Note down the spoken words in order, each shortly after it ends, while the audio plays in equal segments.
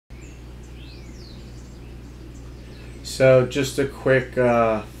So just a quick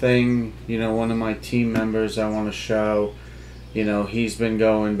thing, one of my team members I want to show, he's been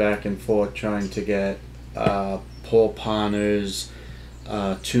going back and forth trying to get Paul Ponner's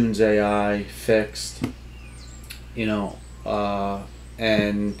toons.ai fixed,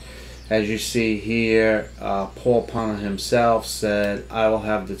 and as you see here, Paul Ponner himself said, I will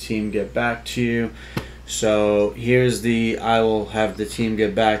have the team get back to you. So here's the I will have the team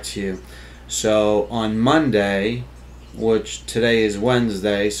get back to you. So on Monday, which today is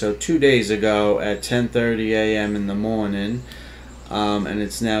Wednesday, so 2 days ago at 10:30 a.m. in the morning, and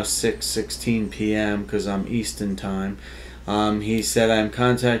it's now 6:16 p.m. because I'm Eastern time. He said, I'm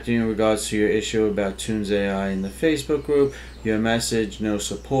contacting you in regards to your issue about toons.ai in the Facebook group. Your message, no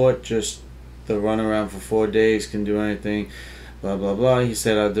support, just the runaround for 4 days, can do anything, blah, blah, blah. He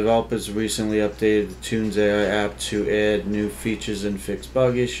said, our developers recently updated the toons.ai app to add new features and fix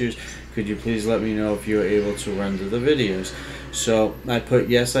bug issues. Could you please let me know if you are able to render the videos? So I put,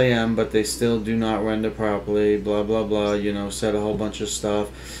 yes, I am, but they still do not render properly, blah, blah, blah, said a whole bunch of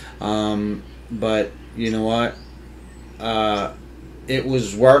stuff. But you know what? It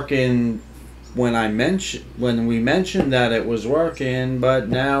was working when we mentioned that it was working, but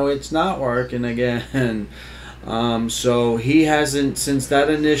now it's not working again. So he hasn't, since that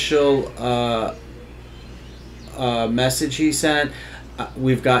initial message he sent,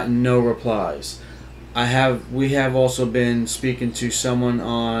 we've gotten no replies. We have also been speaking to someone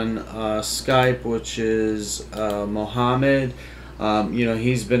on Skype, which is Mohammed.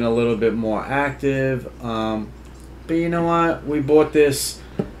 He's been a little bit more active. But you know what? We bought this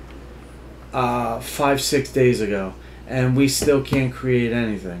 5-6 days ago, and we still can't create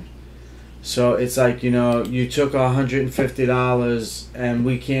anything. So it's like, you took $150 and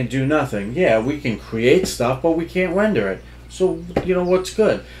we can't do nothing. Yeah, we can create stuff, but we can't render it. So, what's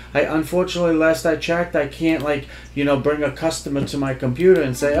good? Unfortunately, last I checked, I can't, bring a customer to my computer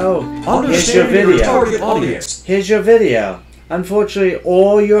and say, oh, here's your video. Here's your video. Unfortunately,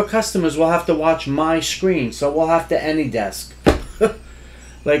 all your customers will have to watch my screen, so we'll have to AnyDesk.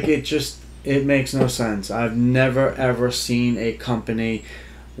 It makes no sense. I've never ever seen a company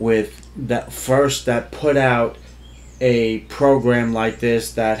that put out a program like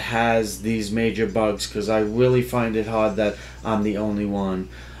this that has these major bugs, because I really find it hard that I'm the only one.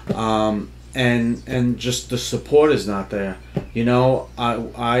 And just the support is not there.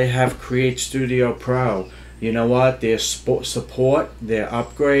 I have Create Studio Pro. You know what? Their support, their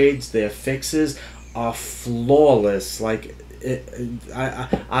upgrades, their fixes are flawless. There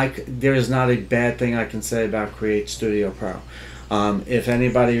is not a bad thing I can say about Create Studio Pro. If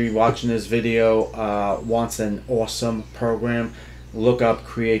anybody watching this video wants an awesome program, look up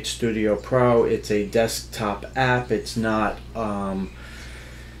Create Studio Pro. It's a desktop app. It's not a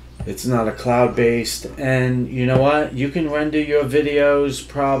cloud-based. And you know what? You can render your videos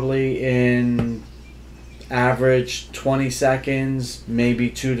probably in average 20 seconds, maybe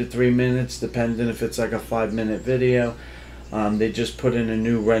 2 to 3 minutes, depending if it's like a 5-minute video. They just put in a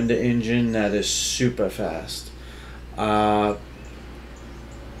new render engine that is super fast. I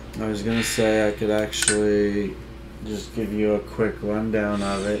was gonna say I could actually just give you a quick rundown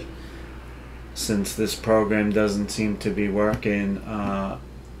of it, since this program doesn't seem to be working.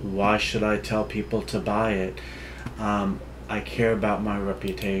 Why should I tell people to buy it? I care about my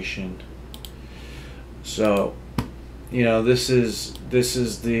reputation. So, this is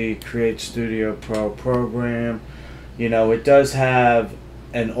the Create Studio Pro program. It does have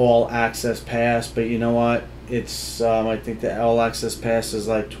an all access pass, but you know what? It's I think the all access pass is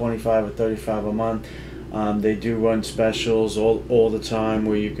like $25 or $35 a month. They do run specials all the time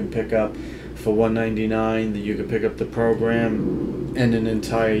where you can pick up for $1.99. That you can pick up the program and an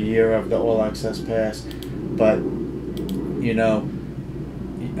entire year of the all access pass. But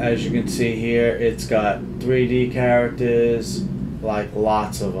as you can see here, it's got 3D characters, like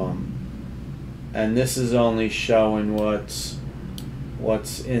lots of them. And this is only showing what's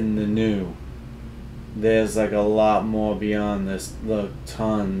in the new. There's like a lot more beyond this. Look,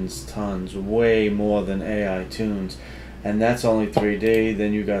 tons, way more than AI Toons. And that's only 3D.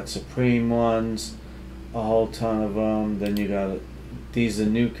 Then you got Supreme ones, a whole ton of them. Then you got, these are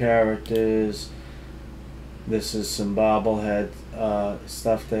new characters. This is some bobblehead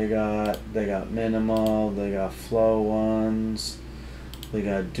stuff they got. They got minimal, they got flow ones, they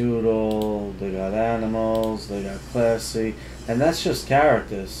got doodle, they got animals, they got classy. And that's just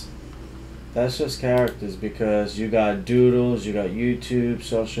characters. That's just characters, because you got doodles, you got YouTube,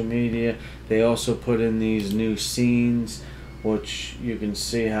 social media. They also put in these new scenes, which you can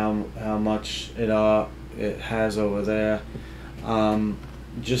see how much it has over there.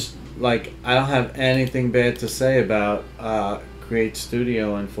 just like I don't have anything bad to say about Create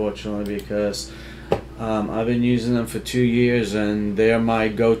Studio, unfortunately, because I've been using them for 2 years and they're my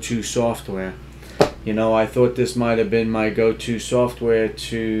go-to software. You know, I thought this might have been my go-to software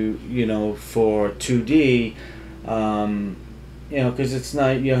to, you know, for 2D, you know, because it's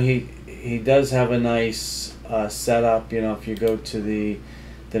not, you know, he does have a nice setup. You know, if you go to the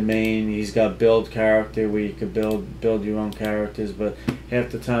main, he's got build character where you could build your own characters, but half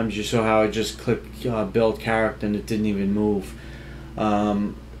the times you saw how I just clicked build character and it didn't even move.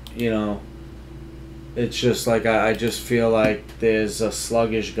 You know, it's just like I just feel like there's a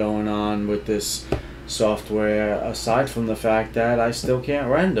sluggish going on with this software, aside from the fact that I still can't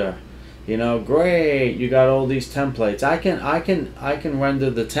render. You know, great, you got all these templates. I can render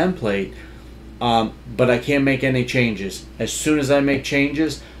the template, but I can't make any changes. As soon as I make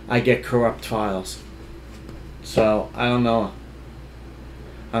changes, I get corrupt files. So I don't know.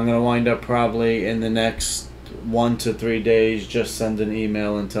 I'm gonna wind up probably in the next 1 to 3 days just send an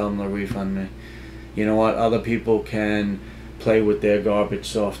email and tell them to refund me. You know what? Other people can play with their garbage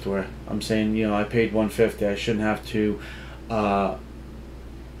software. I'm saying, you know, I paid $150. I shouldn't have to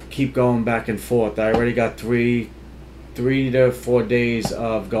keep going back and forth. I already got 3 to 4 days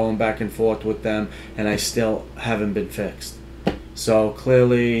of going back and forth with them, and I still haven't been fixed. So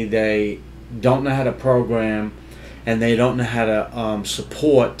clearly they don't know how to program, and they don't know how to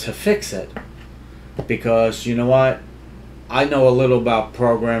support to fix it. Because you know what? I know a little about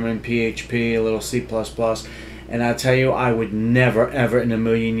programming, PHP, a little C++, and I tell you, I would never, ever in a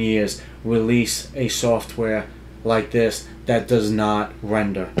million years release a software like this that does not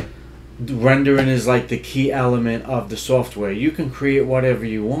render. Rendering is like the key element of the software. You can create whatever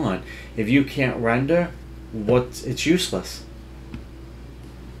you want. If you can't render, it's useless.